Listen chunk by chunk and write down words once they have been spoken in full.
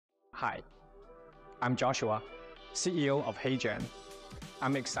Hi, I'm Joshua, CEO of HeyGen.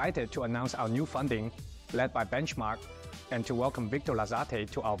 I'm excited to announce our new funding led by Benchmark and to welcome Victor Lazate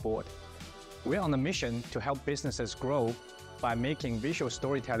to our board. We're on a mission to help businesses grow by making visual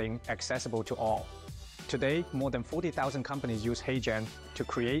storytelling accessible to all. Today, more than 40,000 companies use HeyGen to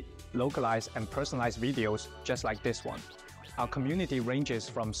create, localize, and personalize videos just like this one. Our community ranges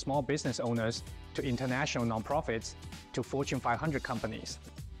from small business owners to international nonprofits to Fortune 500 companies.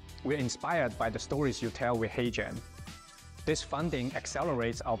 We're inspired by the stories you tell with HeyGen. This funding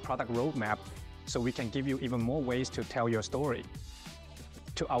accelerates our product roadmap so we can give you even more ways to tell your story.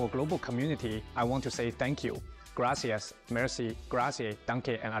 To our global community, I want to say thank you. Gracias, merci, grazie,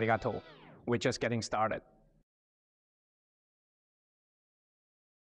 danke, and arigato. We're just getting started.